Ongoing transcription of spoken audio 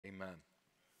Amen.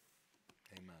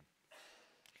 Amen.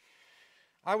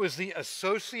 I was the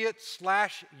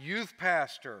associate/youth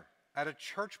pastor at a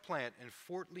church plant in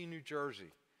Fort Lee, New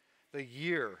Jersey. The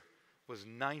year was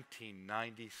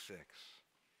 1996,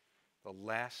 the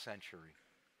last century.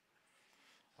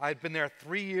 I had been there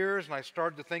 3 years, and I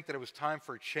started to think that it was time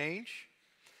for a change.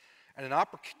 And an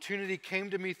opportunity came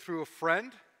to me through a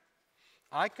friend.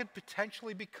 I could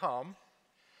potentially become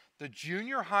the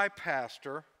junior high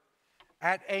pastor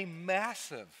at a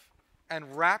massive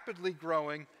and rapidly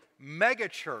growing mega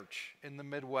church in the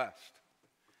Midwest.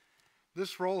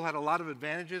 This role had a lot of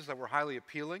advantages that were highly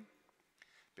appealing.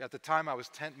 At the time, I was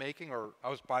tent making, or I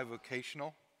was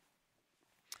bivocational.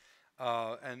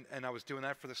 And I was doing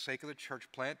that for the sake of the church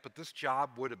plant, but this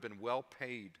job would have been well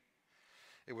paid.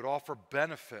 It would offer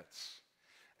benefits.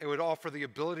 It would offer the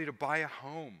ability to buy a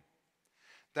home.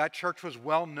 That church was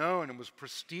well known and was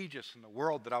prestigious in the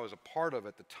world that I was a part of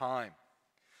at the time.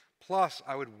 Plus,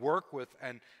 I would work with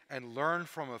and learn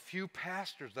from a few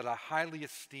pastors that I highly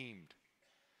esteemed.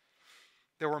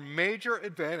 There were major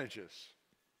advantages,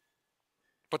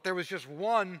 but there was just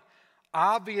one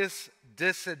obvious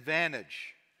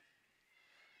disadvantage: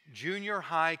 junior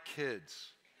high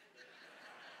kids.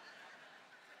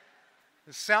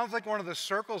 It sounds like one of the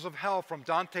circles of hell from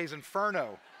Dante's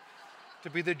Inferno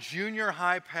to be the junior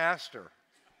high pastor.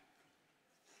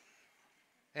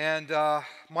 And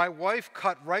my wife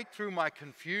cut right through my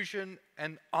confusion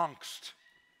and angst.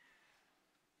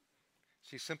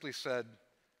 She simply said,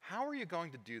 "How are you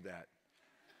going to do that?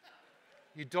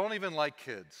 You don't even like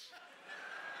kids."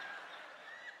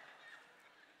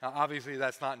 Now, obviously,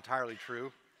 that's not entirely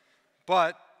true,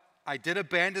 but I did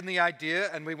abandon the idea,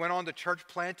 and we went on to church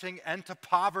planting and to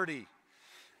poverty.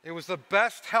 It was the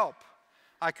best help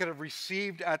I could have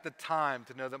received at the time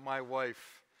to know that my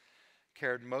wife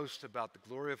cared most about the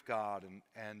glory of God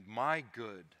and my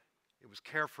good. It was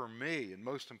care for me, and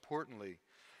most importantly,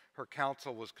 her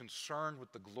counsel was concerned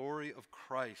with the glory of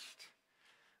Christ.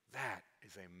 That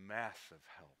is a massive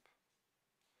help.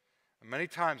 And many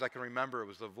times I can remember it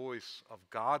was the voice of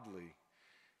godly,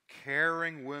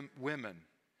 caring women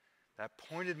that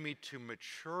pointed me to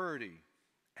maturity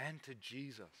and to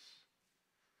Jesus.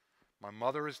 My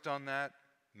mother has done that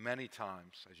many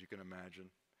times, as you can imagine.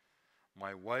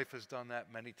 My wife has done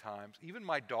that many times. Even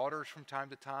my daughters from time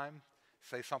to time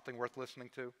say something worth listening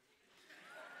to.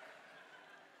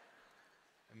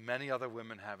 And many other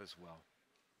women have as well.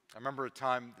 I remember a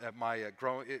time at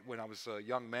when I was a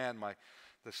young man,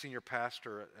 the senior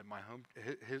pastor at my home,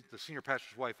 the senior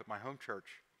pastor's wife at my home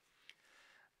church,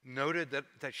 noted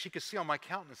that she could see on my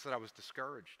countenance that I was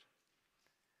discouraged.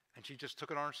 And she just took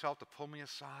it on herself to pull me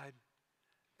aside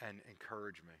and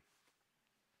encourage me.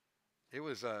 It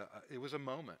was a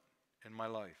moment in my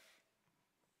life.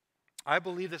 I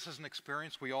believe this is an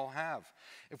experience we all have.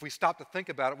 If we stop to think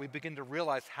about it, we begin to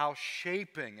realize how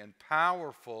shaping and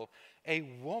powerful a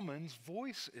woman's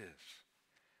voice is.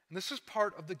 And this is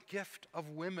part of the gift of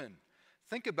women.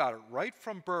 Think about it. Right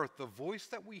from birth, the voice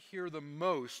that we hear the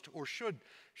most, or should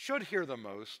hear the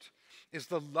most, is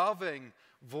the loving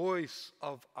voice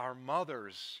of our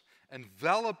mothers,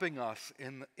 enveloping us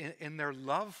in their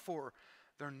love for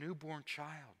their newborn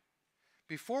child.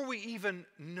 Before we even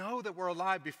know that we're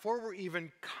alive, before we're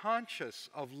even conscious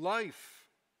of life,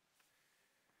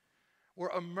 we're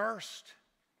immersed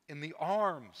in the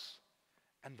arms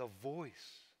and the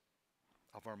voice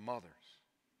of our mothers,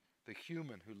 the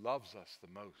human who loves us the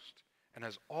most and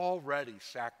has already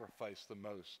sacrificed the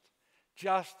most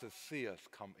just to see us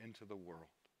come into the world.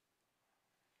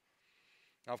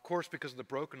 Now, of course, because of the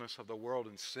brokenness of the world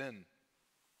and sin,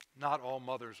 not all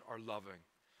mothers are loving.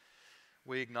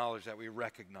 We acknowledge that, we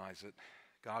recognize it.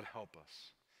 God help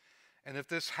us. And if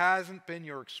this hasn't been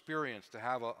your experience to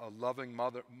have a loving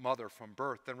mother from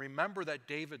birth, then remember that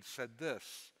David said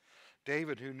this.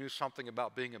 David, who knew something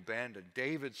about being abandoned,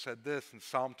 David said this in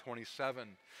Psalm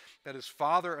 27, that his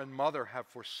father and mother have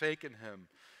forsaken him,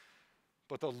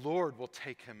 but the Lord will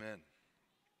take him in.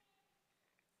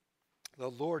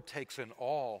 The Lord takes in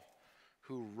all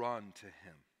who run to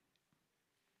him.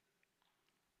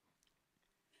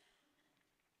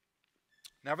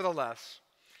 Nevertheless,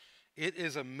 it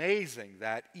is amazing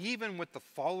that even with the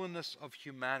fallenness of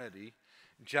humanity,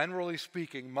 generally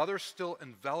speaking, mothers still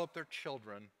envelop their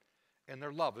children in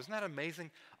their love. Isn't that amazing?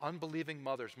 Unbelieving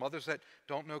mothers, mothers that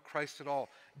don't know Christ at all.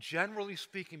 Generally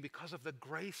speaking, because of the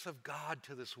grace of God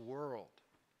to this world,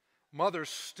 mothers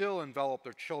still envelop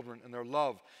their children in their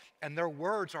love, and their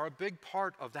words are a big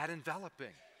part of that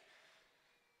enveloping.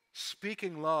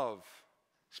 Speaking love,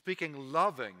 speaking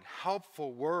loving,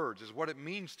 helpful words is what it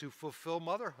means to fulfill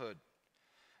motherhood.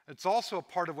 It's also a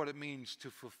part of what it means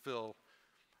to fulfill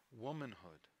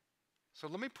womanhood. So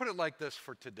let me put it like this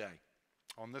for today,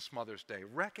 on this Mother's Day.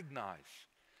 Recognize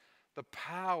the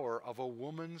power of a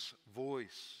woman's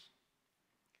voice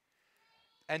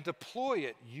and deploy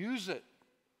it, use it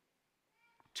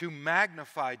to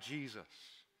magnify Jesus.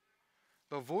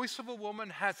 The voice of a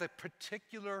woman has a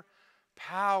particular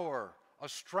power, a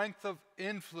strength of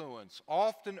influence,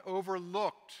 often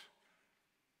overlooked,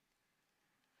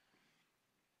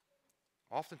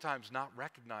 oftentimes not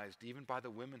recognized even by the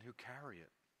women who carry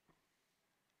it.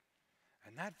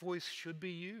 And that voice should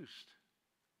be used,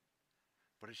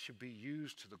 but it should be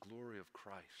used to the glory of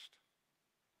Christ.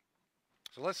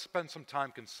 So let's spend some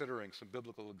time considering some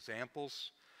biblical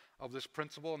examples of this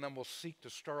principle, and then we'll seek to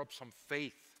stir up some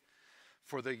faith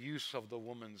for the use of the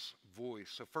woman's voice.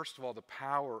 So first of all, the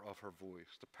power of her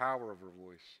voice, the power of her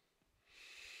voice.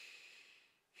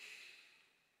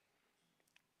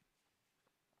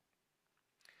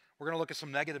 We're going to look at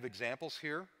some negative examples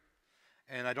here,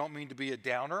 and I don't mean to be a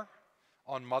downer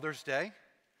on Mother's Day,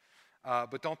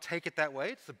 but don't take it that way.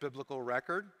 It's the biblical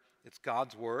record. It's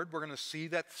God's word. We're going to see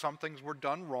that some things were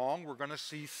done wrong. We're going to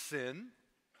see sin.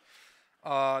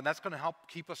 And that's going to help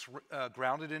keep us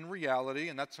grounded in reality,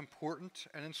 and that's important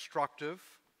and instructive,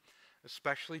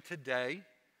 especially today,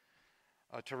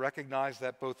 to recognize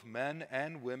that both men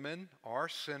and women are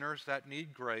sinners that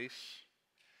need grace.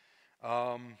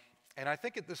 And I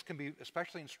think this can be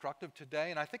especially instructive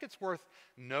today, and I think it's worth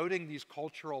noting these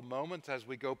cultural moments as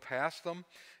we go past them.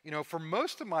 You know, for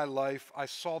most of my life, I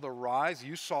saw the rise,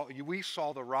 we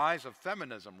saw the rise of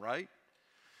feminism, right?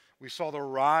 We saw the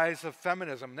rise of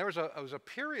feminism. There was a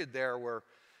period there where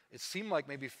it seemed like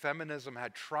maybe feminism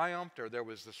had triumphed, or there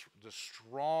was this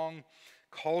strong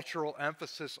cultural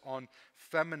emphasis on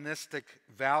feministic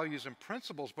values and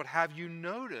principles. But have you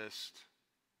noticed,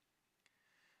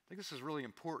 I think this is really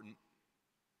important,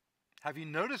 have you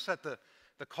noticed that the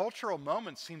cultural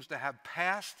moment seems to have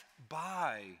passed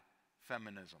by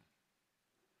feminism?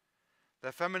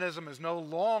 That feminism is no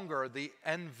longer the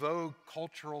en vogue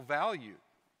cultural value.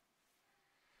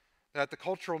 That the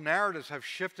cultural narratives have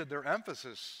shifted their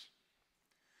emphasis.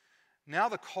 Now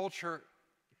the culture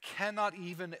cannot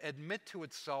even admit to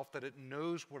itself that it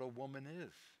knows what a woman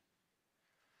is.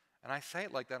 And I say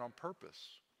it like that on purpose,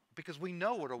 because we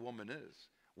know what a woman is.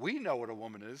 We know what a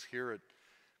woman is here at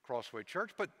Crossway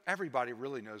Church, but everybody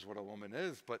really knows what a woman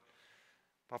is. But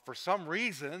for some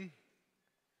reason,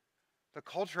 the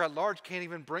culture at large can't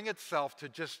even bring itself to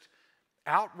just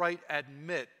outright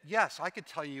admit, yes, I could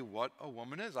tell you what a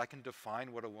woman is. I can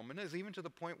define what a woman is, even to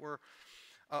the point where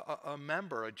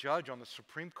a judge on the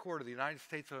Supreme Court of the United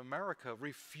States of America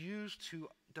refused to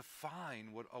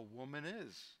define what a woman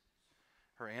is.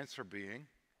 Her answer being,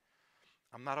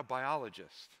 I'm not a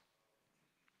biologist.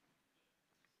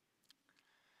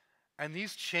 And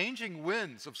these changing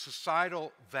winds of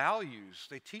societal values,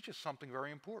 they teach us something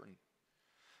very important.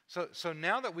 So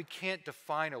now that we can't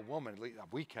define a woman, at least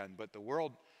we can, but the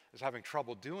world is having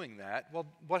trouble doing that, well,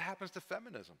 what happens to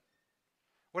feminism?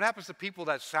 What happens to people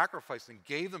that sacrificed and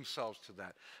gave themselves to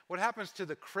that? What happens to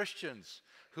the Christians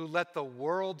who let the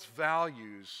world's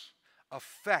values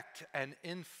affect and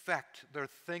infect their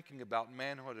thinking about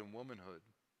manhood and womanhood?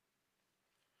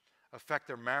 Affect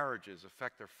their marriages,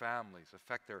 affect their families,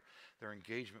 affect their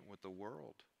engagement with the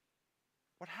world?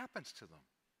 What happens to them?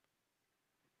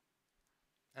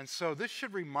 And so this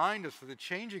should remind us that the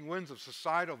changing winds of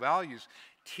societal values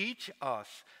teach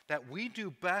us that we do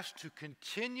best to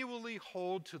continually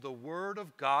hold to the Word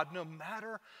of God no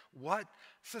matter what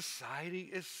society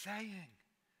is saying.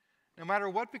 No matter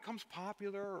what becomes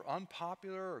popular or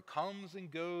unpopular or comes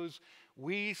and goes,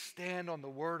 we stand on the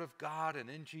Word of God and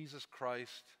in Jesus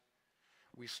Christ.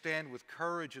 We stand with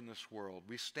courage in this world.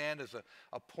 We stand as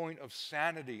a point of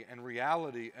sanity and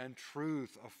reality and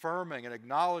truth, affirming and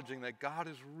acknowledging that God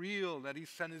is real, that He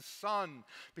sent His Son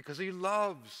because He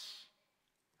loves,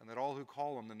 and that all who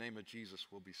call on the name of Jesus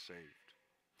will be saved.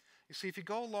 You see, if you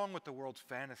go along with the world's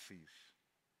fantasies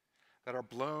that are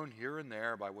blown here and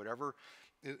there by whatever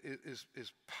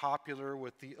is popular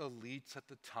with the elites at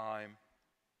the time,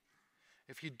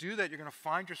 if you do that, you're going to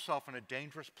find yourself in a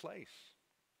dangerous place.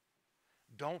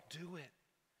 Don't do it.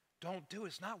 Don't do it.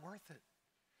 It's not worth it.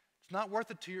 It's not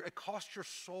worth it to you. It costs your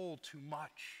soul too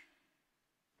much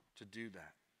to do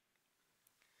that.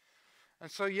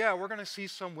 And so, yeah, we're going to see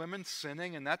some women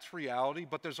sinning, and that's reality,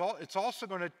 but it's also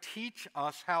going to teach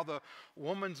us how the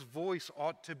woman's voice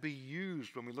ought to be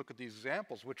used when we look at these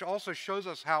examples, which also shows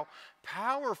us how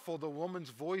powerful the woman's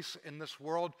voice in this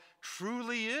world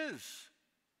truly is.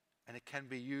 And it can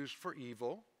be used for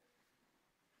evil,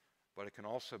 but it can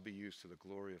also be used to the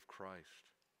glory of Christ.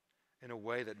 in a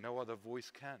way that no other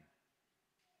voice can.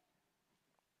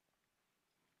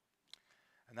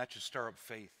 And that should stir up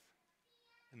faith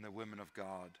in the women of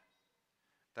God.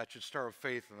 That should stir up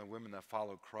faith in the women that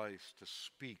follow Christ to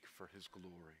speak for his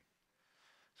glory.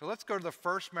 So let's go to the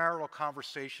first marital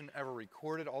conversation ever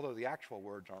recorded, although the actual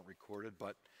words aren't recorded,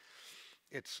 but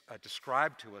it's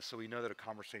described to us so we know that a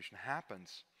conversation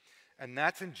happens. And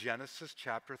that's in Genesis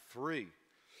chapter 3.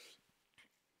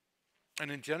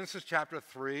 And in Genesis chapter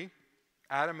 3,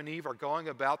 Adam and Eve are going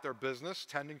about their business,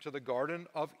 tending to the Garden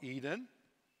of Eden,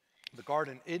 the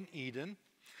garden in Eden.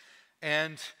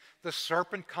 And the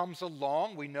serpent comes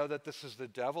along. We know that this is the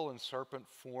devil in serpent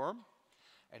form.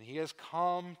 And he has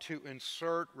come to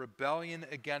insert rebellion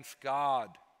against God.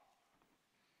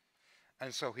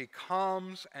 And so he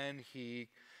comes and he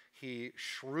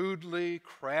shrewdly,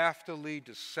 craftily,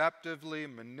 deceptively,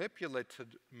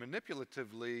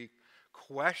 manipulatively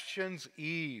questions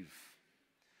Eve.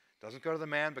 Doesn't go to the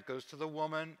man, but goes to the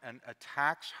woman and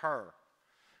attacks her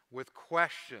with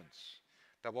questions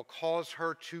that will cause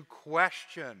her to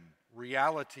question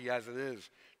reality as it is,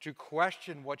 to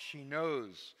question what she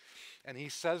knows. And he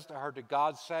says to her, did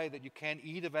God say that you can't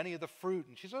eat of any of the fruit?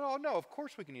 And she said, oh no, of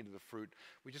course we can eat of the fruit.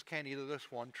 We just can't eat of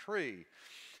this one tree,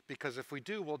 because if we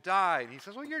do, we'll die. And he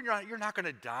says, well, you're not going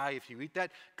to die if you eat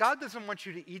that. God doesn't want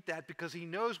you to eat that because he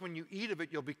knows when you eat of it,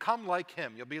 you'll become like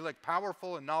him. You'll be like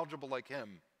powerful and knowledgeable like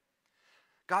him.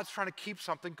 God's trying to keep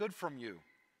something good from you,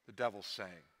 the devil's saying.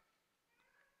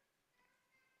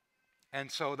 And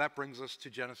so that brings us to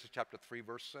Genesis chapter 3,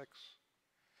 verse 6.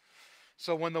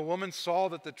 So when the woman saw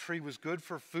that the tree was good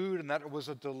for food and that it was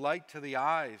a delight to the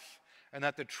eyes and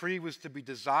that the tree was to be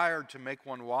desired to make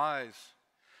one wise,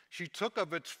 she took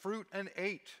of its fruit and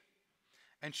ate.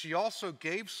 And she also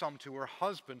gave some to her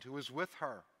husband who was with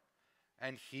her,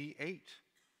 and he ate.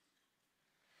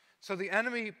 So the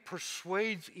enemy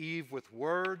persuades Eve with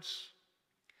words,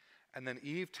 and then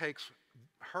Eve takes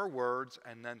her words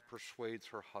and then persuades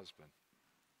her husband.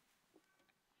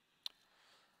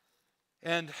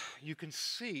 And you can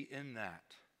see in that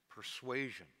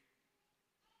persuasion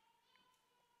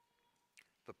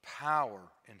the power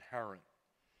inherent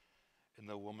in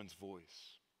the woman's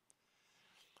voice.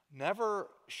 Never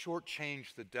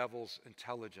shortchange the devil's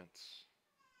intelligence.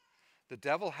 The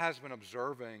devil has been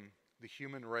observing the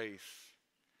human race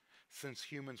since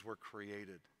humans were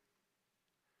created.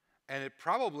 And it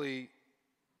probably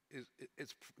is,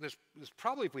 there's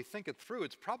probably, if we think it through,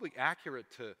 it's probably accurate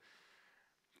to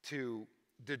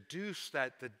deduce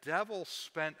that the devil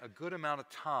spent a good amount of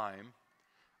time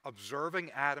observing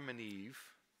Adam and Eve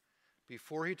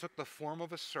before he took the form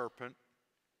of a serpent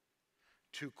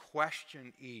to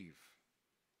question Eve.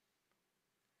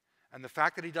 And the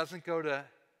fact that he doesn't go to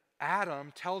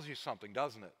Adam tells you something,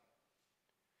 doesn't it?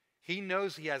 He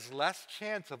knows he has less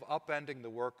chance of upending the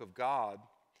work of God,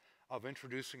 of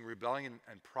introducing rebellion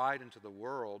and pride into the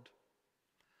world,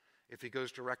 if he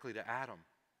goes directly to Adam.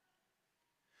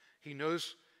 He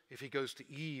knows if he goes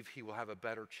to Eve, he will have a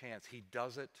better chance. He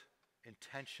does it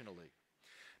intentionally.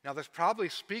 Now, this probably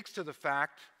speaks to the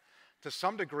fact, to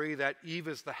some degree, that Eve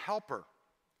is the helper.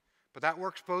 But that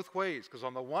works both ways, because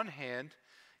on the one hand,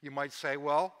 you might say,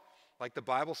 well, like the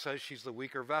Bible says, she's the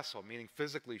weaker vessel, meaning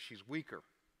physically she's weaker.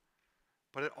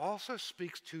 But it also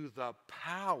speaks to the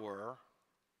power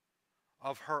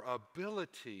of her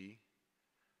ability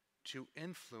to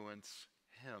influence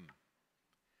him.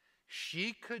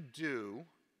 She could do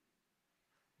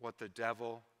what the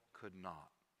devil could not.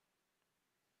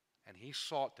 And he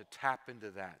sought to tap into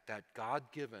that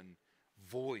God-given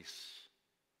voice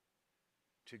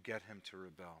to get him to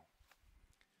rebel.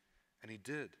 And he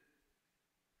did.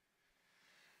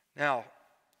 Now,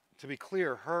 to be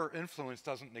clear, her influence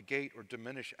doesn't negate or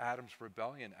diminish Adam's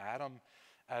rebellion. Adam,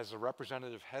 as a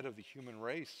representative head of the human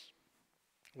race,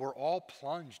 we're all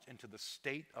plunged into the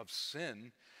state of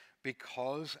sin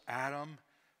because Adam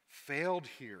failed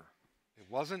here. It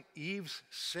wasn't Eve's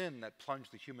sin that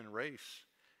plunged the human race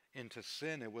into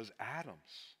sin. It was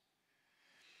Adam's.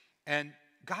 And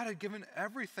God had given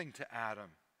everything to Adam.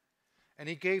 And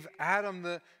he gave Adam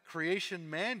the creation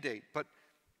mandate. But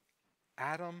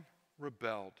Adam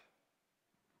rebelled.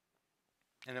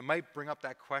 And it might bring up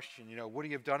that question, would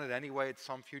he have done it anyway at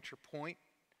some future point?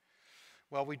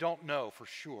 Well, we don't know for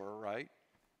sure, right?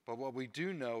 But what we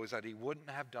do know is that he wouldn't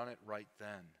have done it right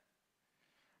then.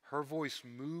 Her voice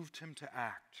moved him to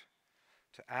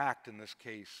act in this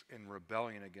case in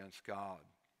rebellion against God.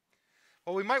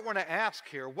 Well, we might want to ask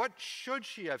here, what should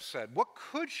she have said? What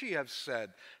could she have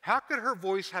said? How could her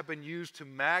voice have been used to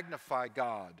magnify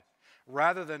God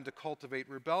rather than to cultivate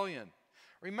rebellion?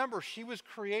 Remember, she was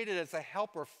created as a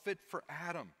helper fit for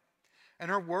Adam.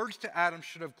 And her words to Adam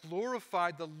should have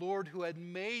glorified the Lord who had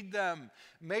made them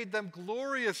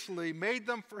gloriously, made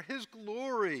them for his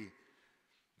glory.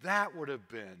 That would have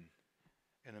been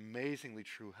an amazingly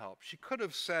true help. She could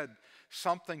have said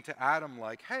something to Adam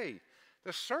like, hey,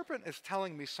 the serpent is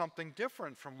telling me something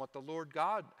different from what the Lord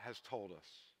God has told us.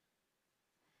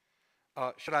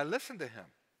 Should I listen to him?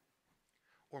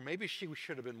 Or maybe she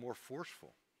should have been more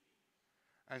forceful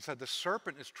and said, the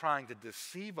serpent is trying to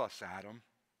deceive us, Adam,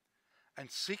 and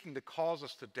seeking to cause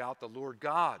us to doubt the Lord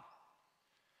God.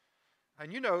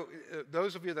 And you know,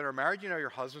 those of you that are married, you know your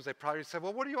husbands, they probably say,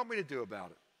 well, what do you want me to do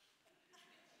about it?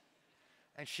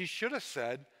 And she should have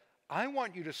said, I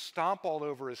want you to stomp all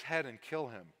over his head and kill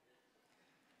him.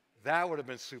 That would have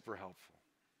been super helpful.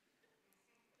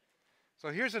 So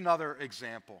here's another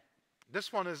example.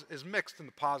 This one is mixed in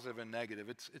the positive and negative.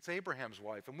 It's Abraham's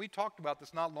wife. And we talked about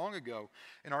this not long ago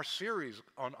in our series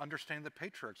on understanding the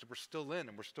patriarchs that we're still in,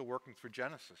 and we're still working through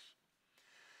Genesis.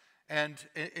 And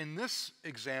in this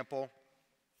example,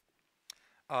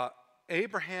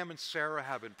 Abraham and Sarah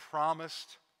have been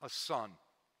promised a son.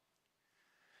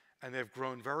 And they've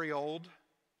grown very old.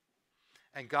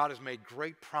 And God has made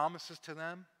great promises to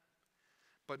them.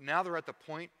 But now they're at the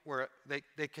point where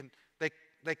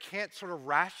they can't sort of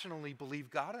rationally believe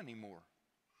God anymore,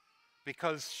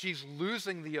 because she's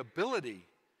losing the ability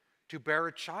to bear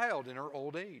a child in her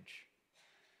old age.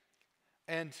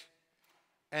 And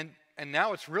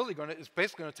now it's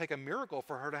basically going to take a miracle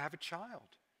for her to have a child.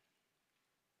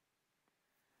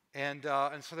 And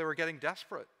so they were getting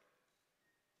desperate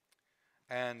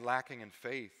and lacking in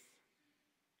faith.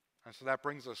 And so that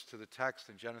brings us to the text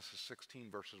in Genesis 16,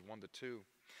 verses 1 to 2.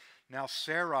 Now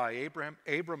Sarai,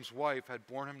 Abram's wife, had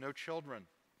borne him no children.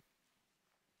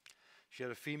 She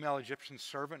had a female Egyptian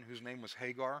servant whose name was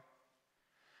Hagar.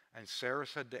 And Sarah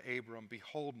said to Abram,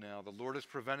 behold now, the Lord has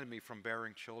prevented me from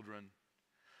bearing children.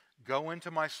 Go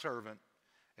into my servant.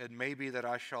 It may be that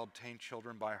I shall obtain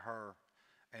children by her.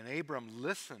 And Abram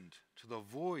listened to the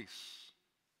voice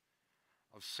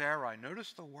of Sarai.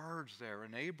 Notice the words there.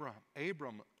 And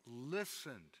Abram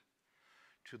listened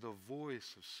to the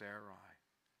voice of Sarai.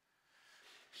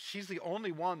 She's the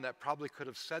only one that probably could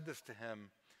have said this to him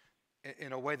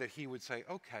in a way that he would say,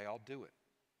 okay, I'll do it.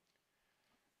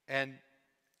 And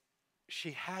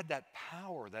she had that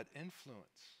power, that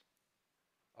influence,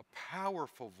 a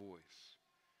powerful voice.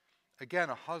 Again,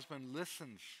 a husband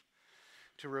listens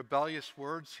to rebellious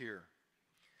words here.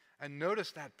 And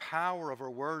notice that power of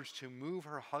her words to move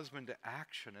her husband to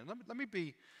action. And let me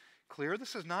be clear,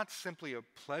 this is not simply a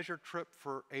pleasure trip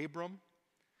for Abram.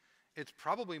 It's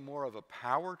probably more of a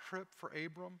power trip for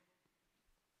Abram,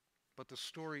 but the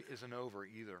story isn't over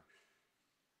either.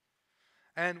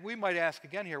 And we might ask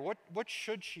again here, what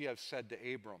should she have said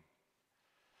to Abram?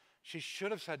 She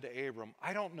should have said to Abram,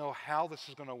 I don't know how this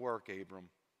is going to work, Abram.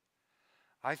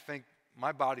 I think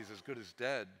my body's as good as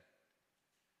dead.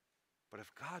 But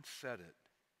if God said it,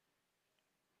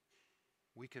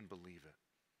 we can believe it.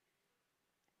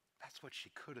 That's what she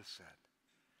could have said.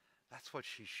 That's what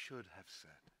she should have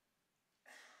said.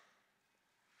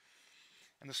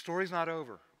 And the story's not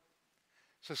over.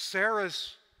 So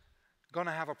Sarah's going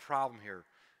to have a problem here.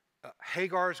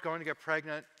 Hagar is going to get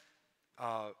pregnant.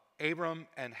 Abram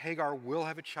and Hagar will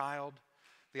have a child.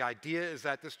 The idea is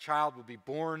that this child will be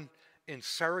born in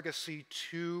surrogacy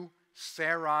to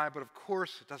Sarai, but of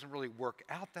course it doesn't really work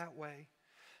out that way.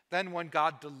 Then when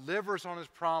God delivers on his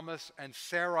promise and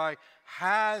Sarai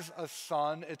has a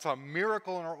son, it's a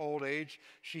miracle in her old age.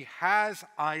 She has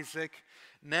Isaac.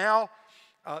 Now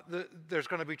there's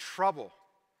going to be trouble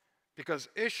because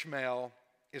Ishmael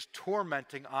is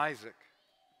tormenting Isaac.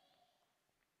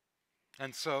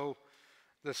 And so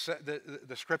the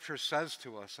scripture says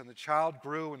to us, and the child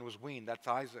grew and was weaned, that's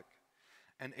Isaac.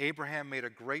 And Abraham made a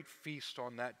great feast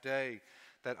on that day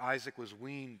that Isaac was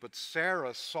weaned. But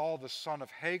Sarah saw the son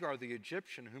of Hagar the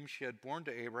Egyptian, whom she had borne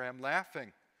to Abraham,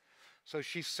 laughing. So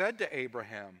she said to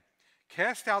Abraham,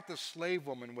 cast out the slave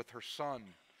woman with her son,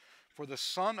 for the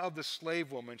son of the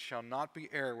slave woman shall not be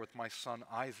heir with my son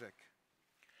Isaac.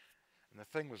 And the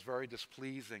thing was very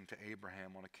displeasing to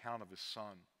Abraham on account of his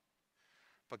son.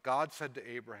 But God said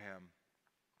to Abraham,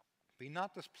 be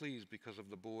not displeased because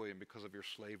of the boy and because of your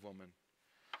slave woman.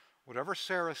 Whatever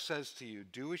Sarah says to you,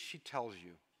 do as she tells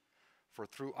you, for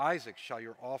through Isaac shall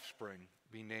your offspring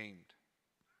be named.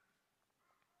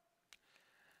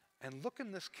 And look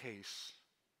in this case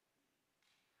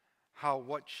how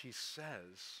what she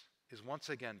says is once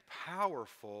again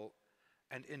powerful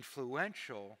and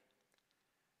influential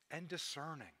and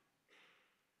discerning.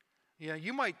 You know,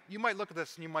 you might look at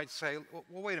this and you might say,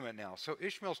 well, wait a minute now. So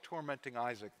Ishmael's tormenting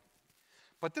Isaac,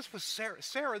 But this was Sarah.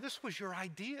 Sarah, this was your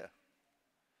idea.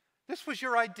 This was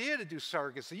your idea to do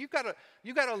surrogacy. You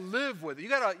gotta live with it.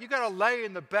 You gotta lay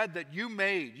in the bed that you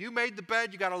made. You made the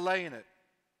bed, you gotta lay in it.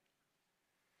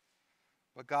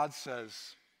 But God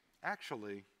says,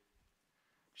 actually,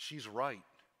 she's right.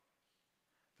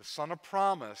 The son of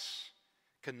promise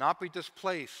cannot be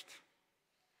displaced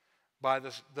by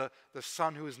the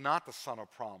son who is not the son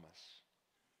of promise.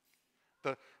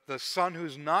 The son who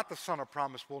is not the son of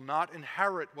promise will not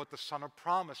inherit what the son of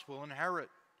promise will inherit.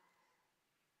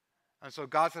 And so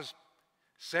God says,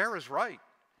 Sarah's right.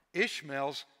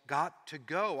 Ishmael's got to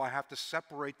go. I have to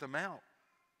separate them out.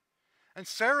 And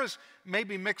Sarah's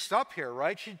maybe mixed up here,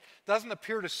 right? She doesn't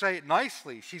appear to say it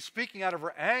nicely. She's speaking out of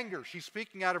her anger. She's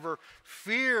speaking out of her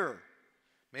fear.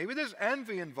 Maybe there's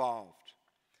envy involved.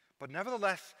 But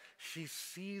nevertheless, she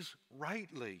sees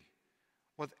rightly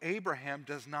what Abraham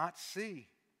does not see.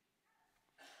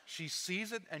 She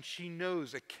sees it and she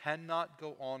knows it cannot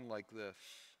go on like this.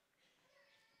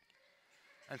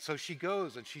 And so she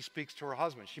goes and she speaks to her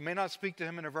husband. She may not speak to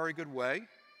him in a very good way,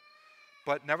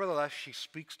 but nevertheless, she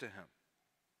speaks to him.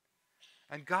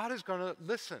 And God is going to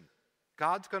listen.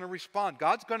 God's going to respond.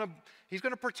 He's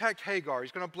going to protect Hagar.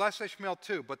 He's going to bless Ishmael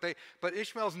too. But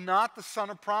Ishmael's not the son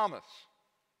of promise.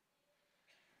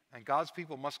 And God's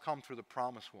people must come through the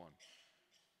promised one.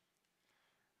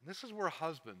 And this is where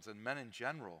husbands and men in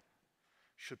general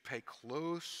should pay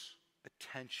close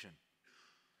attention.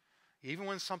 Even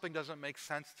when something doesn't make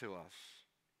sense to us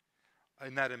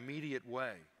in that immediate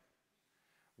way,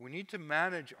 we need to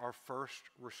manage our first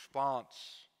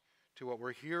response to what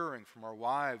we're hearing from our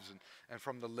wives and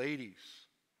from the ladies.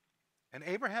 And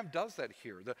Abraham does that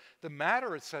here. The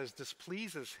matter, it says,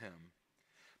 displeases him,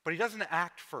 but he doesn't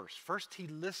act first. First, he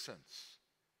listens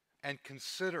and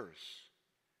considers.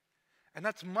 And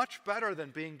that's much better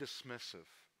than being dismissive.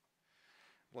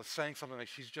 Well, saying something like,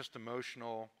 she's just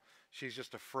emotional, she's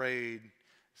just afraid,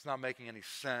 it's not making any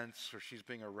sense, or she's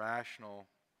being irrational.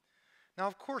 Now,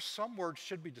 of course, some words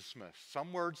should be dismissed.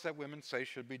 Some words that women say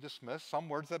should be dismissed. Some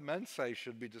words that men say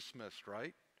should be dismissed,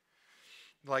 right?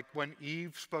 Like when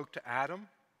Eve spoke to Adam,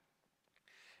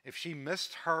 if she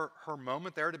missed her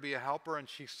moment there to be a helper and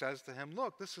she says to him,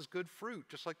 look, this is good fruit,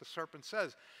 just like the serpent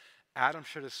says, Adam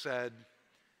should have said,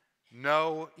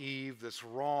 no, Eve, that's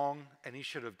wrong, and he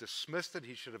should have dismissed it.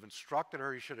 He should have instructed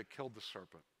her. He should have killed the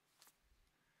serpent.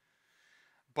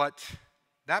 But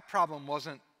that problem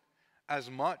wasn't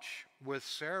as much with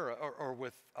Sarah or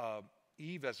with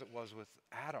Eve as it was with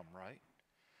Adam, right?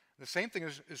 The same thing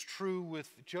is true with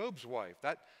Job's wife.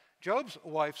 That Job's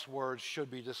wife's words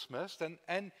should be dismissed,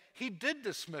 and he did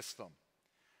dismiss them.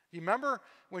 You remember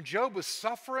when Job was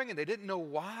suffering and they didn't know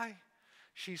why?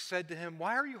 She said to him,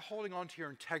 why are you holding on to your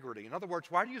integrity? In other words,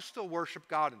 why do you still worship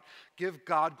God and give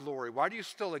God glory? Why do you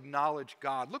still acknowledge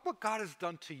God? Look what God has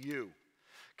done to you.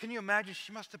 Can you imagine?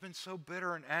 She must have been so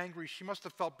bitter and angry. She must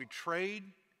have felt betrayed.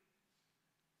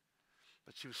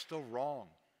 But she was still wrong.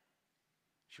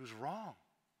 She was wrong.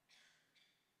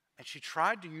 And she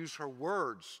tried to use her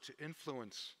words to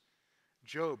influence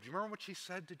Job. Do you remember what she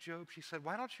said to Job? She said,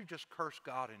 why don't you just curse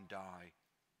God and die?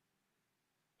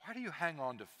 Why do you hang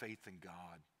on to faith in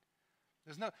God?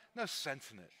 There's no sense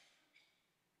in it.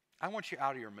 I want you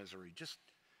out of your misery. Just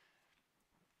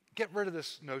get rid of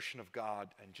this notion of God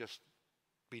and just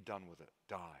be done with it.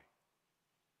 Die.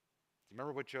 Do you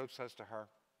remember what Job says to her?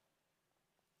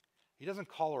 He doesn't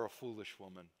call her a foolish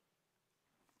woman,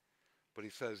 but he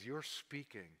says, you're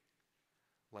speaking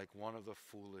like one of the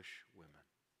foolish women.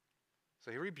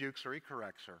 So he rebukes her, he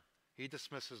corrects her, he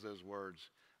dismisses those words,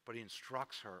 but he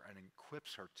instructs her and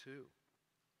equips her too,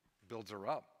 builds her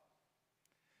up.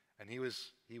 And he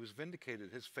was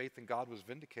vindicated. His faith in God was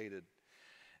vindicated.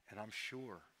 And I'm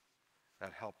sure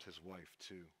that helped his wife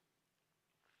too.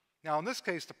 Now in this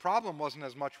case, the problem wasn't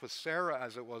as much with Sarah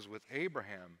as it was with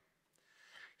Abraham.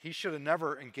 He should have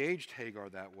never engaged Hagar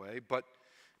that way, but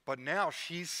now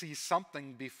she sees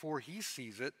something before he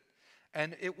sees it,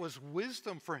 and it was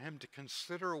wisdom for him to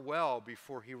consider well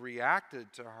before he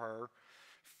reacted to her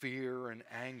fear and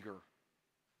anger.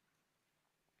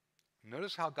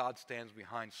 Notice how God stands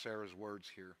behind Sarah's words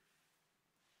here.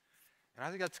 And I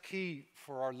think that's key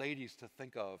for our ladies to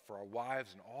think of, for our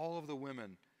wives and all of the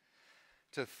women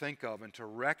to think of and to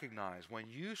recognize. When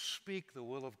you speak the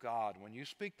will of God, when you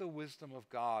speak the wisdom of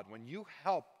God, when you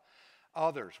help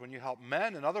others, when you help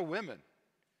men and other women,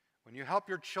 When you help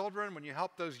your children, when you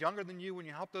help those younger than you, when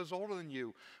you help those older than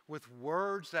you, with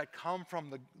words that come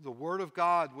from the Word of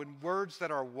God, with words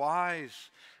that are wise,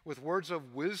 with words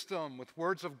of wisdom, with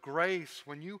words of grace,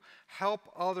 when you help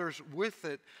others with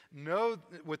it, know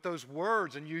with those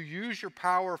words, and you use your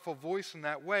powerful voice in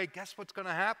that way, guess what's going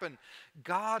to happen?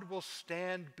 God will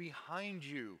stand behind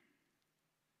you.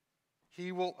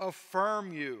 He will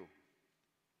affirm you.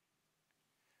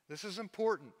 This is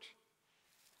important.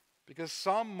 Because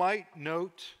some might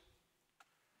note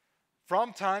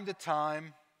from time to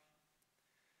time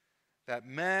that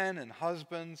men and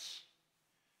husbands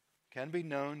can be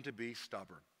known to be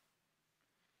stubborn.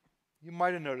 You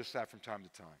might have noticed that from time to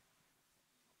time.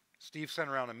 Steve sent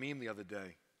around a meme the other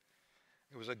day.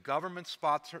 It was a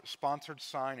government-sponsored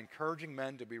sign encouraging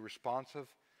men to be responsive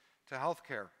to health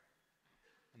care.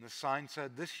 And the sign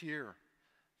said, "This year,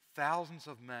 thousands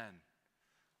of men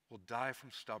will die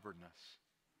from stubbornness."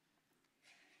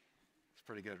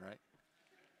 Pretty good, right?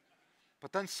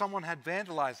 But then someone had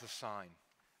vandalized the sign,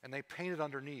 and they painted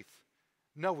underneath,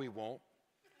 "No, we won't."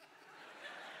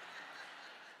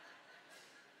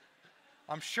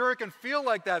 I'm sure it can feel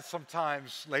like that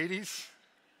sometimes, ladies.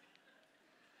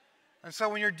 And so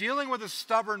when you're dealing with a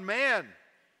stubborn man,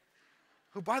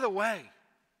 who, by the way,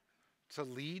 to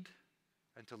lead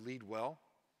and to lead well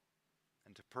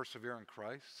and to persevere in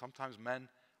Christ, sometimes men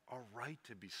are right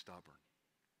to be stubborn.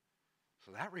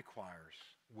 So that requires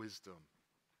wisdom,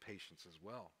 patience as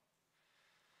well.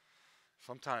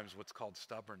 Sometimes what's called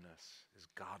stubbornness is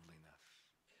godliness.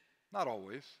 Not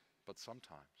always, but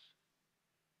sometimes.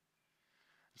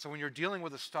 So when you're dealing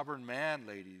with a stubborn man,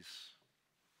 ladies,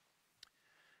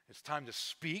 it's time to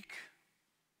speak,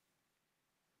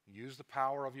 use the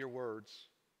power of your words,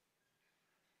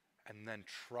 and then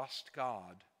trust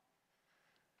God,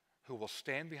 who will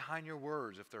stand behind your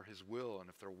words if they're His will and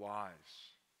if they're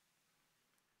wise.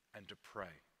 And to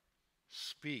pray.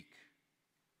 Speak.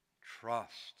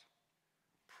 Trust.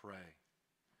 Pray.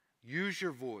 Use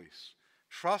your voice.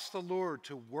 Trust the Lord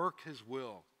to work His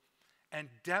will. And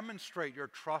demonstrate your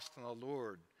trust in the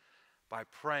Lord by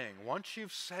praying. Once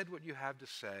you've said what you have to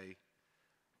say,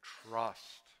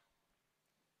 trust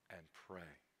and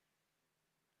pray.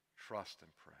 Trust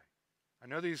and pray. I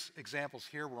know these examples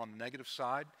here were on the negative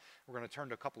side. We're going to turn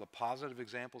to a couple of positive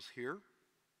examples here.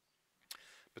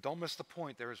 But don't miss the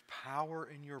point. There is power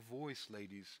in your voice,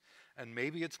 ladies. And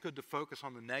maybe it's good to focus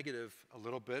on the negative a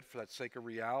little bit for that sake of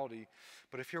reality.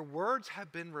 But if your words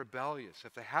have been rebellious,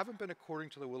 if they haven't been according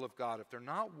to the will of God, if they're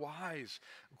not wise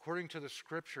according to the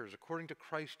Scriptures, according to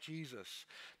Christ Jesus,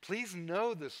 please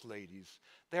know this, ladies.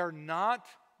 They're not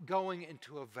going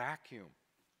into a vacuum.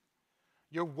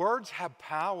 Your words have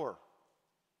power.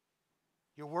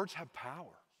 Your words have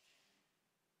power.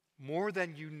 More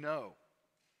than you know.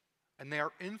 And they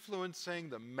are influencing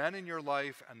the men in your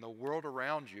life and the world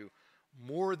around you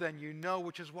more than you know,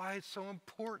 which is why it's so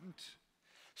important.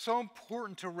 So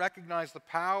important to recognize the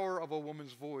power of a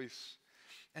woman's voice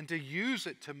and to use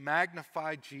it to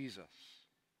magnify Jesus.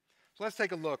 So let's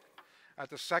take a look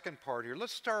at the second part here.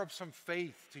 Let's stir up some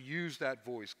faith to use that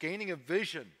voice, gaining a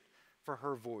vision for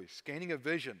her voice, gaining a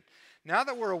vision. Now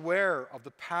that we're aware of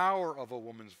the power of a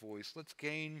woman's voice, let's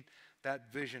gain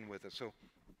that vision with it. So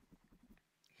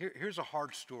here's a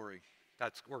hard story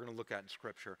that we're going to look at in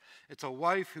Scripture. It's a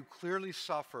wife who clearly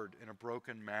suffered in a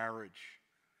broken marriage.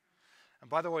 And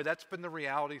by the way, that's been the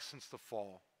reality since the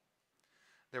fall.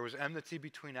 There was enmity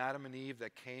between Adam and Eve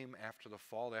that came after the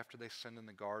fall, after they sinned in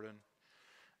the garden.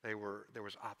 There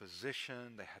was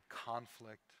opposition. They had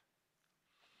conflict.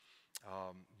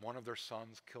 One of their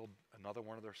sons killed another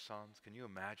one of their sons. Can you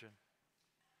imagine?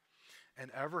 And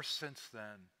ever since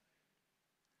then,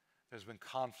 there's been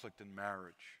conflict in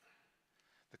marriage.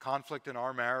 The conflict in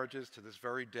our marriages to this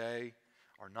very day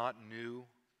are not new,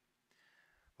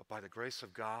 but by the grace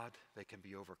of God, they can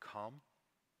be overcome.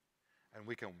 And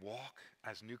we can walk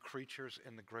as new creatures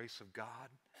in the grace of God.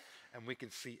 And we can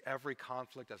see every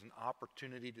conflict as an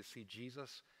opportunity to see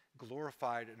Jesus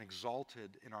glorified and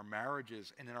exalted in our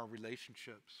marriages and in our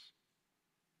relationships.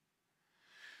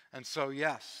 And so,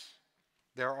 yes,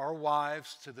 there are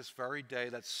wives to this very day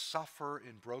that suffer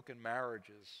in broken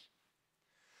marriages.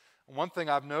 And one thing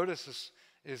I've noticed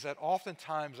is that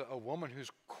oftentimes a woman who's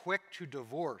quick to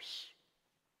divorce,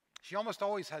 she almost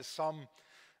always has some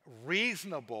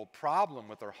reasonable problem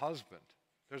with her husband.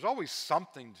 There's always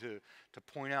something to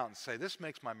point out and say, this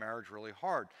makes my marriage really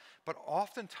hard. But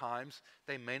oftentimes,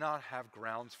 they may not have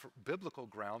biblical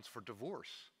grounds for divorce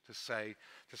to say,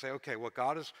 okay, what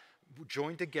God has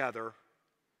joined together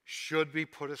should be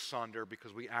put asunder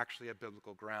because we actually have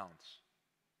biblical grounds.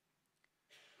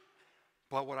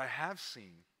 But what I have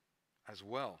seen as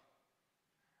well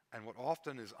And what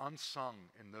often is unsung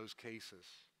in those cases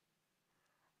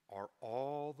are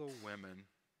all the women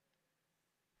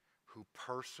who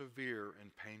persevere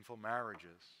in painful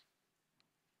marriages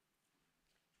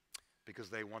because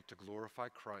they want to glorify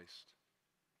Christ.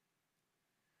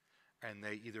 And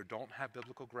they either don't have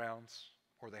biblical grounds,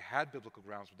 or they had biblical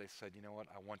grounds, but they said, you know what,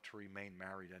 I want to remain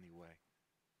married anyway.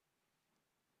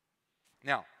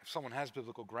 Now, if someone has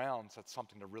biblical grounds, that's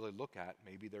something to really look at.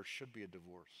 Maybe there should be a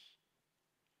divorce.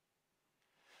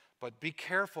 But be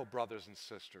careful, brothers and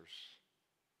sisters.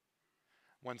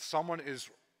 When someone is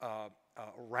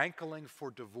rankling for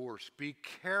divorce, be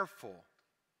careful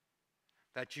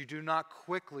that you do not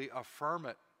quickly affirm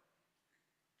it,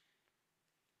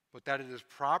 but that it is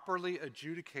properly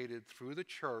adjudicated through the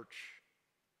church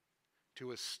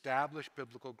to establish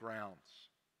biblical grounds.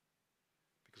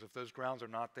 Because if those grounds are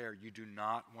not there, you do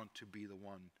not want to be the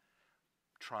one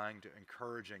trying to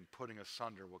encouraging, putting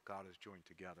asunder what God has joined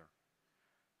together.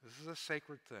 This is a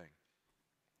sacred thing.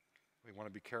 We want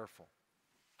to be careful.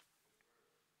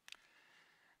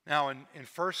 Now, in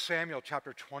 1 Samuel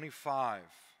chapter 25,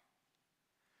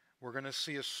 we're going to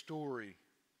see a story.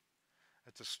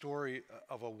 It's a story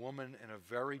of a woman in a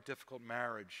very difficult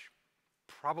marriage,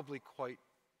 probably quite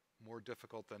more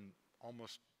difficult than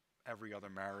almost every other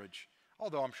marriage,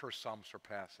 although I'm sure some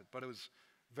surpass it. But it was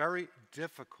very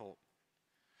difficult.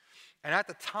 And at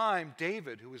the time,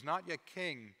 David, who was not yet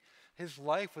king, his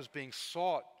life was being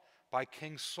sought by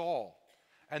King Saul.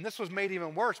 And this was made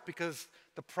even worse because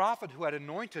the prophet who had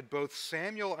anointed both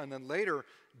Samuel and then later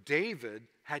David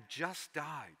had just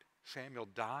died. Samuel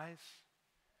dies.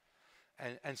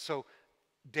 And so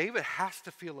David has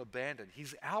to feel abandoned.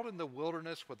 He's out in the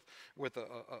wilderness with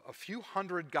a few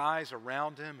hundred guys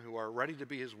around him who are ready to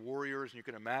be his warriors. And you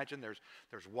can imagine there's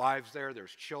wives there,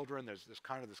 there's children, there's this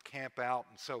camp out.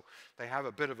 And so they have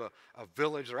a bit of a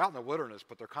village. They're out in the wilderness,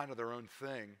 but they're kind of their own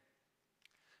thing.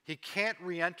 He can't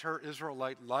re-enter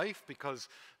Israelite life because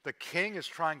the king is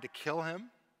trying to kill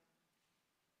him.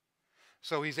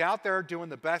 So he's out there doing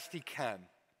the best he can,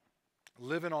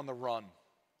 living on the run.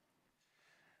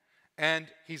 And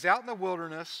he's out in the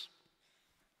wilderness,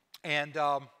 and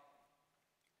a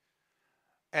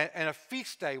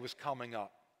feast day was coming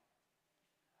up,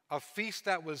 a feast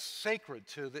that was sacred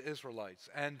to the Israelites.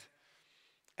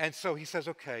 And so he says,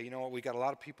 okay, you know what, we got a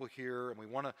lot of people here, and we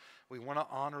want to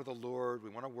honor the Lord, we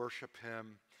want to worship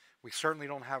him. We certainly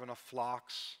don't have enough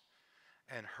flocks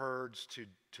and herds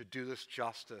to do this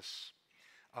justice.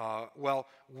 Well,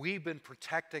 we've been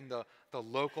protecting the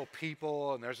local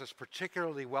people, and there's this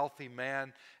particularly wealthy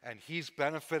man, and he's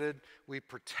benefited. We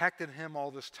protected him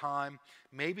all this time.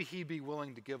 Maybe he'd be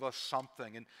willing to give us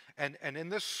something. And in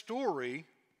this story,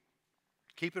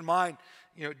 keep in mind,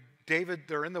 you know, David,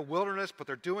 they're in the wilderness, but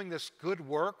they're doing this good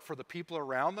work for the people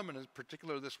around them, and in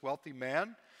particular this wealthy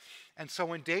man. And so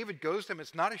when David goes to him,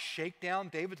 it's not a shakedown.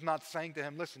 David's not saying to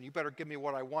him, listen, you better give me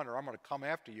what I want or I'm going to come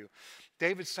after you.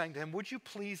 David's saying to him, would you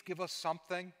please give us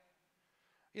something?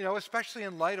 You know, especially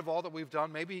in light of all that we've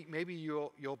done, maybe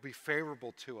you'll be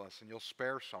favorable to us and you'll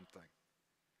spare something.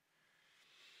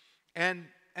 And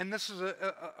this is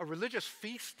a religious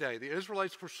feast day. The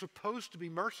Israelites were supposed to be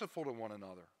merciful to one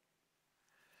another.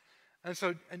 And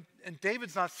so, and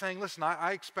David's not saying, listen,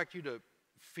 I expect you to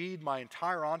feed my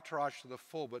entire entourage to the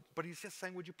full, but he's just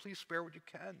saying, would you please spare what you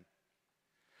can?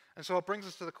 And so it brings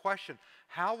us to the question,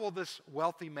 how will this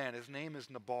wealthy man, his name is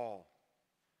Nabal,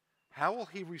 how will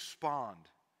he respond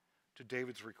to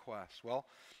David's request? Well,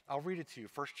 I'll read it to you.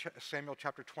 1 Samuel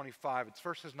chapter 25, it's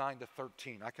verses 9 to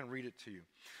 13. I can read it to you.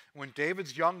 When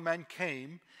David's young men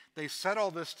came, they said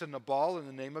all this to Nabal in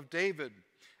the name of David,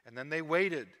 and then they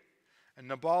waited. And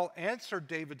Nabal answered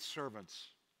David's servants,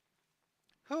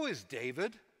 who is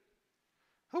David?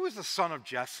 Who is the son of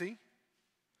Jesse?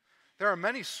 There are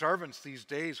many servants these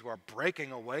days who are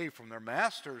breaking away from their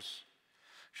masters.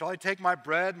 Shall I take my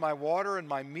bread, my water, and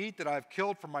my meat that I have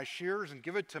killed from my shears and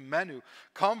give it to men who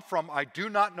come from I do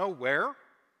not know where?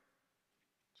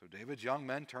 So David's young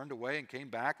men turned away and came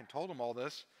back and told him all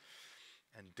this.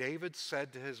 And David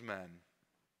said to his men,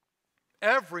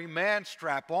 every man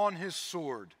strap on his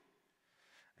sword.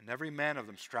 And every man of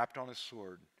them strapped on his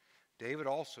sword. David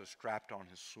also strapped on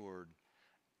his sword,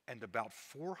 and about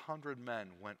 400 men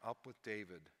went up with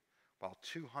David, while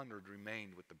 200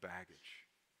 remained with the baggage.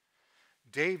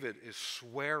 David is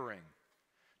swearing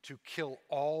to kill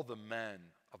all the men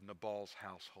of Nabal's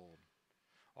household,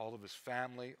 all of his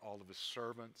family, all of his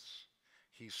servants.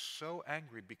 He's so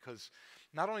angry because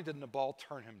not only did Nabal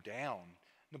turn him down,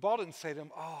 Nabal didn't say to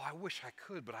him, oh, I wish I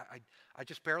could, but I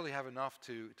just barely have enough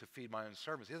to feed my own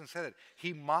servants. He doesn't say that.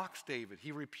 He mocks David.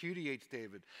 He repudiates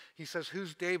David. He says,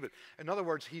 who's David? In other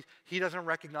words, he doesn't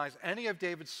recognize any of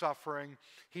David's suffering.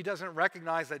 He doesn't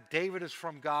recognize that David is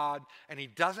from God, and he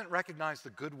doesn't recognize the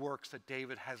good works that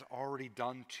David has already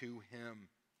done to him.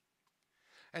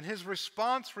 And his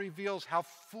response reveals how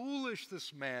foolish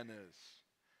this man is,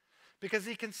 because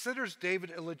he considers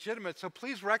David illegitimate. So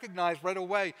please recognize right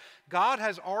away, God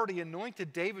has already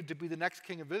anointed David to be the next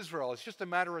king of Israel. It's just a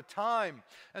matter of time.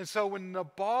 And so when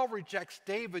Nabal rejects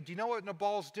David, do you know what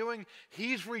Nabal's doing?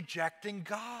 He's rejecting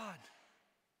God.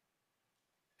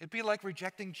 It'd be like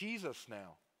rejecting Jesus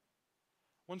now.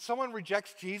 When someone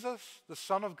rejects Jesus, the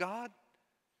Son of God,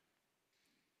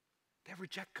 they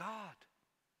reject God.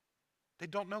 They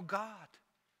don't know God.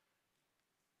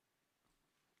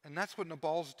 And that's what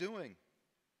Nabal's doing.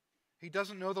 He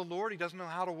doesn't know the Lord. He doesn't know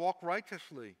how to walk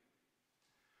righteously.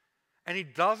 And he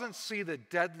doesn't see the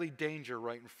deadly danger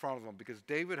right in front of him, because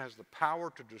David has the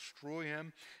power to destroy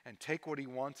him and take what he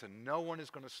wants, and no one is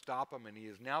going to stop him. And he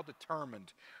is now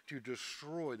determined to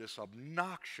destroy this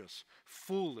obnoxious,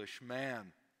 foolish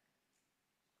man.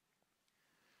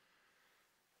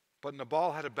 But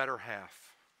Nabal had a better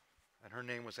half, and her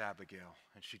name was Abigail,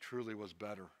 and she truly was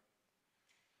better.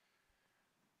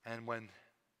 And when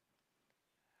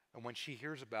she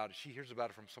hears about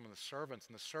it from some of the servants,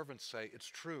 and the servants say, it's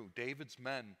true, David's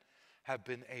men have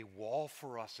been a wall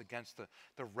for us against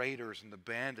the raiders and the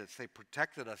bandits. They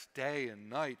protected us day and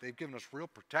night. They've given us real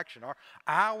protection.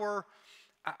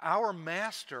 Our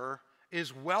master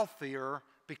is wealthier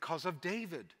because of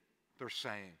David, they're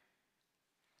saying.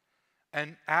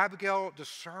 And Abigail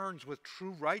discerns with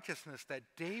true righteousness that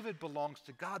David belongs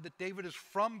to God, that David is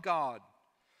from God.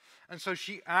 And so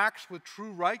she acts with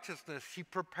true righteousness. She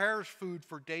prepares food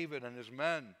for David and his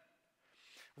men,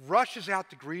 rushes out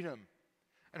to greet him,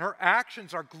 and her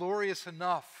actions are glorious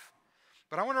enough.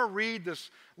 But I want to read this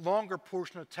longer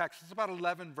portion of text. It's about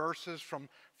 11 verses from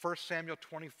 1 Samuel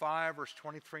 25, verse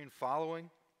 23 and following.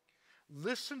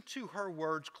 Listen to her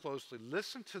words closely.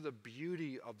 Listen to the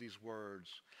beauty of these words.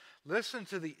 Listen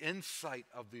to the insight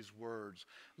of these words.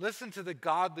 Listen to the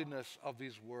godliness of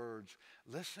these words.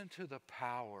 Listen to the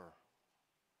power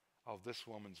of this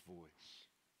woman's voice.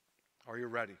 Are you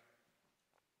ready?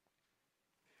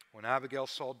 When Abigail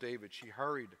saw David, she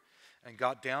hurried and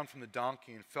got down from the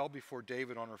donkey and fell before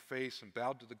David on her face and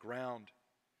bowed to the ground.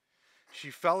 She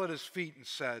fell at his feet and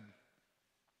said,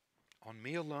 on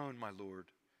me alone, my Lord,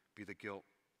 be the guilt.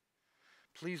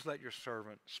 Please let your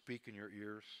servant speak in your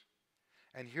ears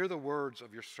and hear the words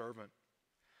of your servant.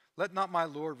 Let not my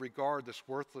Lord regard this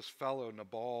worthless fellow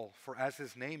Nabal, for as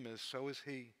his name is, so is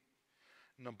he.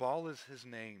 Nabal is his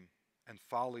name, and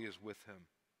folly is with him.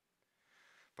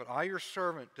 But I, your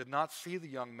servant, did not see the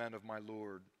young men of my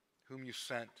Lord, whom you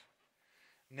sent.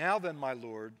 Now then, my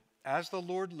Lord, as the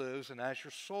Lord lives and as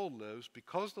your soul lives,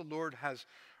 because the Lord has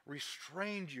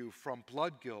restrained you from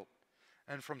blood guilt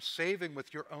and from saving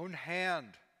with your own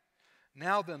hand,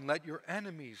 now then let your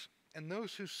enemies and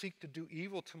those who seek to do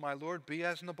evil to my Lord be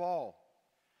as Nabal.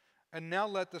 And now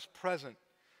let this present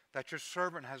that your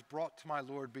servant has brought to my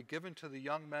Lord be given to the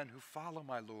young men who follow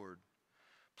my Lord.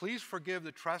 Please forgive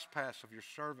the trespass of your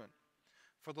servant,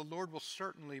 for the Lord will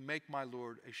certainly make my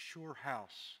Lord a sure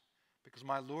house, because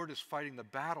my Lord is fighting the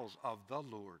battles of the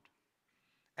Lord.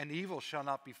 And evil shall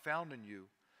not be found in you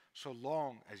so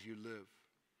long as you live.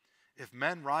 If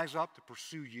men rise up to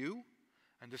pursue you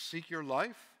and to seek your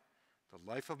life,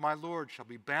 the life of my Lord shall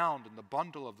be bound in the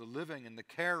bundle of the living in the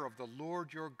care of the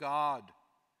Lord your God.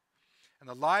 And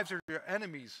the lives of your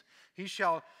enemies he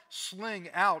shall sling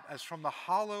out as from the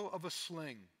hollow of a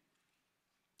sling.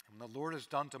 And the Lord has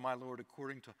done to my Lord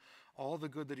according to all the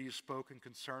good that he has spoken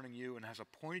concerning you, and has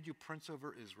appointed you prince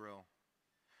over Israel,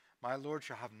 my Lord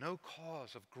shall have no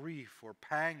cause of grief or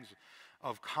pangs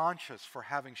of conscience for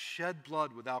having shed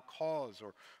blood without cause,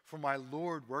 or for my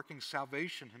Lord working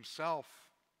salvation himself.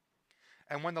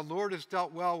 And when the Lord has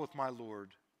dealt well with my Lord,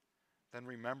 then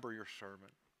remember your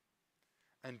servant.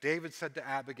 And David said to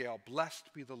Abigail,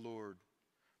 blessed be the Lord,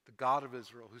 the God of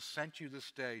Israel, who sent you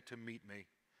this day to meet me.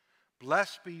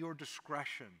 Blessed be your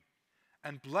discretion,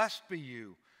 and blessed be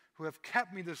you who have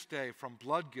kept me this day from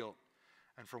blood guilt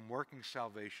and from working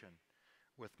salvation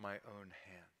with my own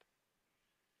hand.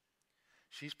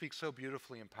 She speaks so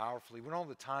beautifully and powerfully. We don't have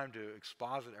the time to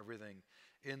exposit everything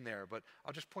in there, but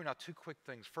I'll just point out two quick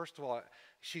things. First of all,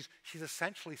 she's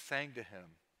essentially saying to him,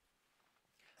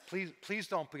 please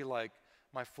don't be like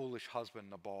my foolish husband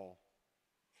Nabal.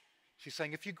 She's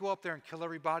saying, if you go up there and kill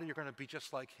everybody, you're going to be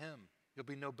just like him. You'll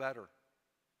be no better.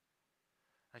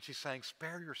 And she's saying,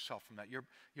 spare yourself from that.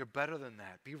 You're better than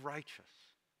that. Be righteous.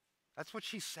 That's what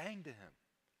she's saying to him.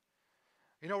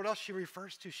 You know what else she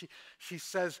refers to? She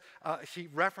says, she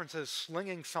references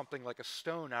slinging something like a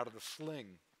stone out of the sling.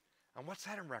 And what's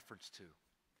that in reference to?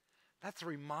 That's a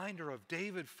reminder of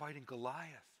David fighting Goliath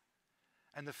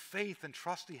and the faith and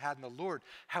trust he had in the Lord.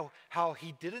 How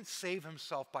he didn't save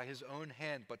himself by his own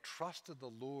hand, but trusted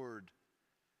the Lord,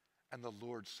 and the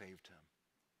Lord saved him.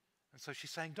 And so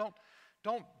she's saying, don't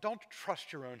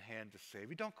trust your own hand to save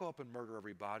you. Don't go up and murder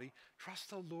everybody.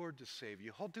 Trust the Lord to save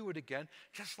you. He'll do it again,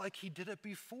 just like he did it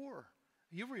before.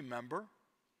 You remember.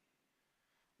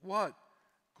 What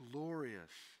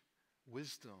glorious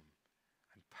wisdom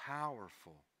and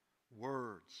powerful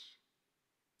words.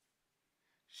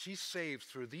 She saves,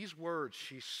 through these words,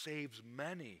 she saves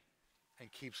many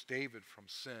and keeps David from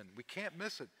sin. We can't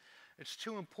miss it. It's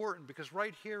too important, because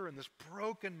right here in this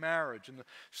broken marriage, and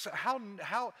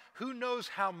who knows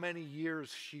how many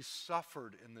years she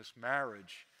suffered in this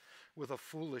marriage with a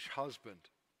foolish husband.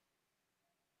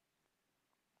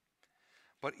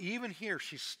 But even here,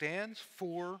 she stands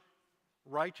for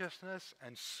righteousness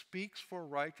and speaks for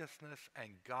righteousness, and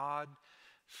God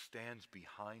stands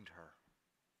behind her.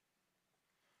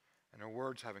 And her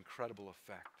words have incredible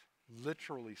effect,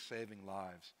 literally saving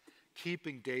lives,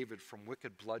 keeping David from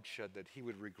wicked bloodshed that he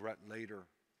would regret later.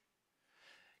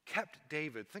 Kept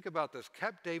David, think about this,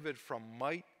 kept David from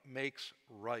might makes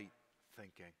right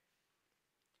thinking.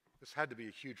 This had to be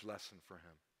a huge lesson for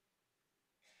him.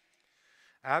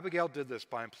 Abigail did this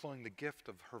by employing the gift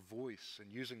of her voice and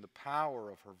using the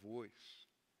power of her voice.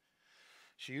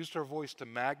 She used her voice to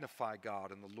magnify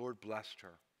God, and the Lord blessed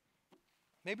her.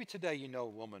 Maybe today you know a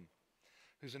woman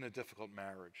who's in a difficult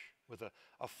marriage with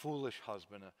a foolish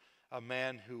husband, a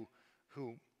man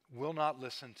who will not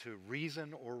listen to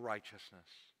reason or righteousness,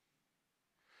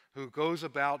 who goes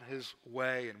about his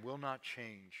way and will not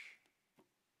change.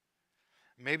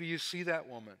 Maybe you see that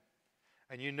woman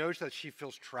and you notice that she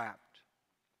feels trapped.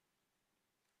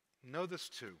 Know this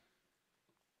too.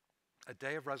 A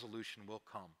day of resolution will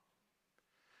come.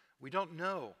 We don't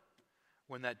know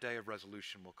when that day of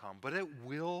resolution will come, but it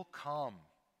will come.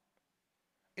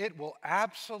 It will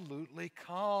absolutely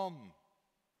come.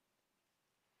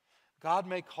 God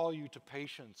may call you to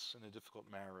patience in a difficult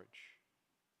marriage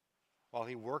while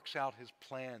he works out his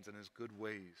plans and his good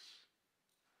ways.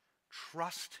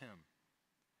 Trust him.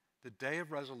 The day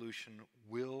of resolution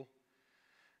will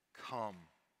come.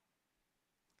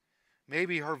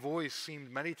 Maybe her voice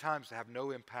seemed many times to have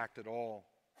no impact at all.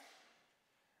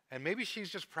 And maybe she's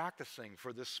just practicing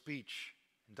for this speech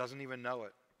and doesn't even know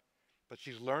it. But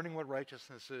she's learning what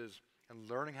righteousness is and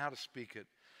learning how to speak it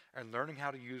and learning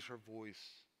how to use her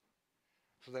voice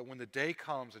so that when the day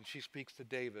comes and she speaks to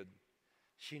David,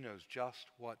 she knows just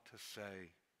what to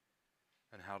say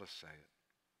and how to say it.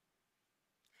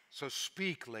 So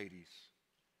speak, ladies,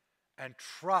 and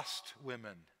trust,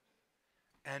 women,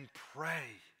 and pray,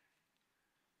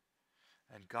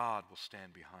 and God will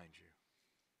stand behind you.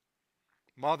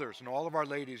 Mothers and all of our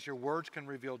ladies, your words can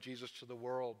reveal Jesus to the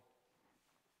world.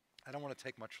 I don't want to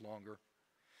take much longer,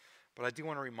 but I do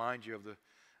want to remind you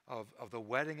of the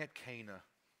wedding at Cana.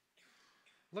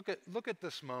 Look at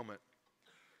this moment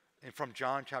from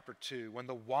John chapter 2. When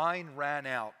the wine ran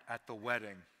out at the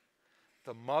wedding,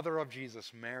 the mother of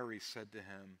Jesus, Mary, said to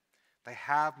him, "They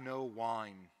have no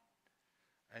wine."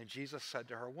 And Jesus said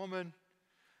to her, "Woman,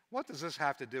 what does this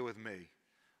have to do with me?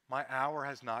 My hour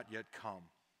has not yet come."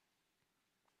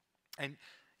 And,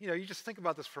 you just think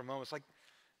about this for a moment. It's like,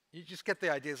 you just get the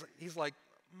idea. He's like,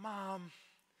 "Mom,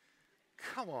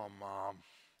 come on, Mom."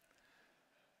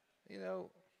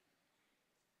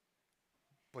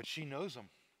 But she knows him.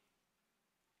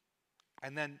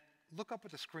 And then look up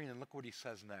at the screen and look what he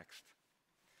says next.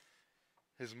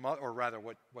 His mother, or rather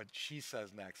what she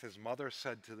says next. His mother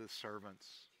said to the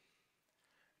servants,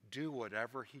 "Do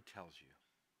whatever he tells you."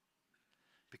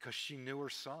 Because she knew her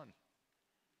son.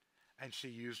 And she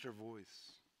used her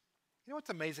voice. You know what's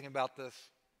amazing about this?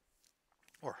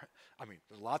 There's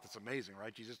a lot that's amazing,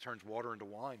 right? Jesus turns water into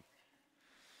wine.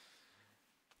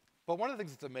 But one of the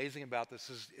things that's amazing about this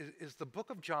is the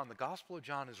book of John, the Gospel of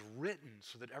John, is written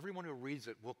so that everyone who reads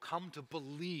it will come to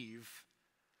believe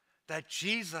that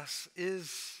Jesus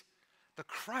is the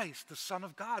Christ, the Son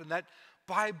of God, and that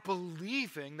by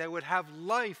believing they would have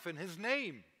life in his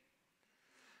name.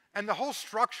 And the whole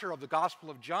structure of the Gospel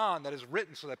of John that is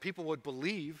written so that people would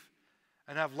believe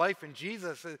and have life in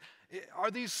Jesus are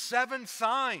these 7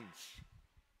 signs.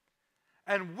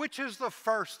 And which is the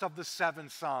first of the 7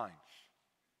 signs?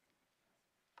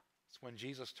 It's when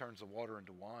Jesus turns the water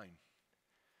into wine.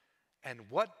 And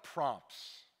what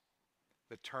prompts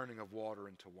the turning of water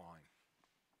into wine.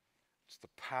 It's the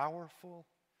powerful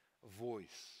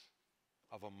voice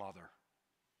of a mother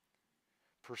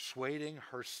persuading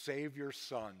her Savior's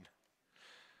Son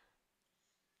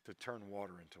to turn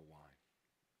water into wine.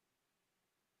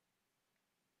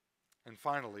 And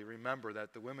finally, remember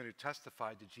that the women who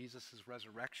testified to Jesus'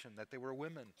 resurrection, that they were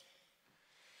women.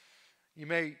 You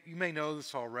may know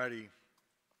this already,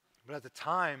 but at the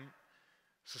time,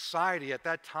 society at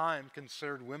that time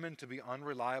considered women to be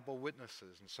unreliable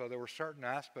witnesses. And so there were certain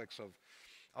aspects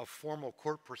of formal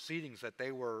court proceedings that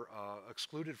they were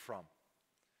excluded from,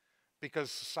 because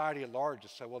society at large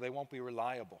just said, well, they won't be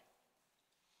reliable.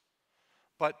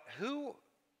 But who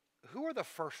are the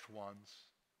first ones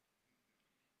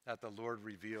that the Lord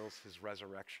reveals his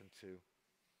resurrection to?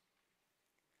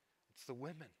 It's the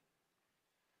women.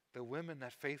 The women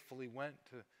that faithfully went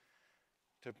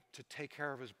to take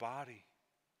care of his body,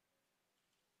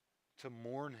 to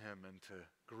mourn him and to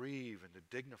grieve and to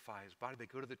dignify his body. They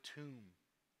go to the tomb.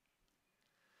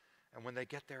 And when they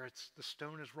get there, the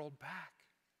stone is rolled back.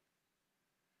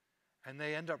 And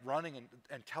they end up running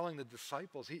and telling the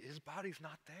disciples, his body's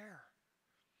not there.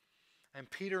 And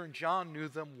Peter and John knew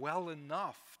them well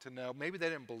enough to know, maybe they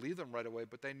didn't believe them right away,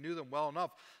 but they knew them well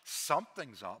enough,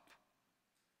 something's up.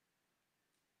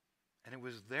 And it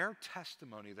was their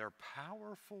testimony, their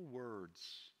powerful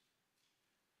words,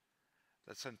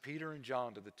 that sent Peter and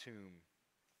John to the tomb,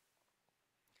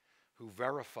 who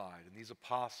verified, and these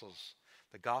apostles,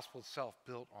 the gospel itself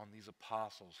built on these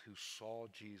apostles who saw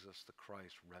Jesus the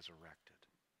Christ resurrected.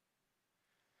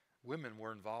 Women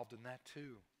were involved in that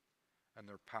too, and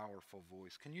their powerful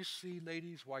voice. Can you see,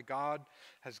 ladies, why God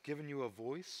has given you a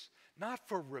voice? Not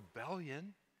for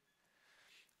rebellion.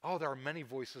 Oh, there are many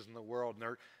voices in the world,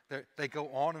 and they go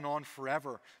on and on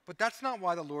forever. But that's not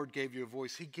why the Lord gave you a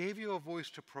voice. He gave you a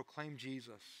voice to proclaim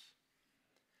Jesus,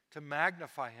 to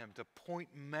magnify him, to point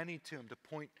many to him, to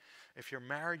point, if you're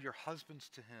married, your husbands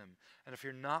to him, and if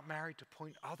you're not married, to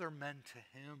point other men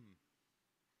to him,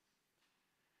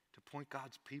 to point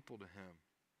God's people to him.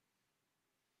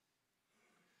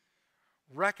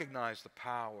 Recognize the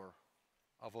power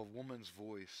of a woman's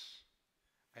voice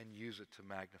and use it to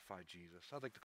magnify Jesus. I'd like to